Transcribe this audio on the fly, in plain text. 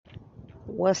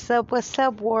What's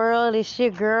up, world? It's your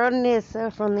girl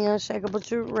Nissa from the Unshakable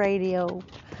Truth Radio.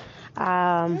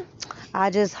 Um, I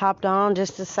just hopped on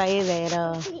just to say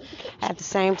that at the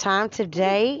same time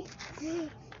today,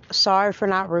 sorry for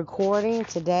not recording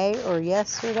today or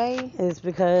yesterday, is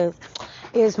because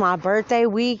it's my birthday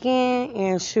weekend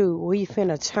and shoot, we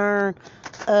finna turn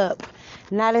up.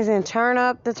 Not as in turn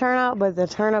up, but the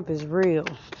turn up is real.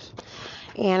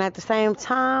 And at the same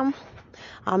time,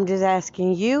 I'm just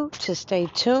asking you to stay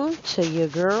tuned to your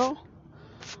girl,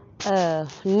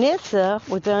 Nissa,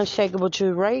 with the Unshakable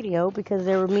Truth Radio, because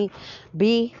there will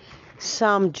be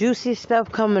some juicy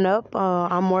stuff coming up.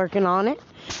 I'm working on it.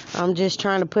 I'm just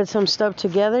trying to put some stuff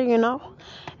together,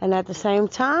 and at the same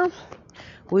time,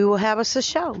 we will have us a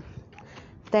show.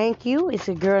 Thank you. It's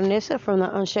your girl Nissa from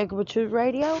the Unshakable Truth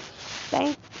Radio.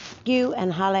 Thank you,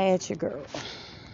 and holla at your girl.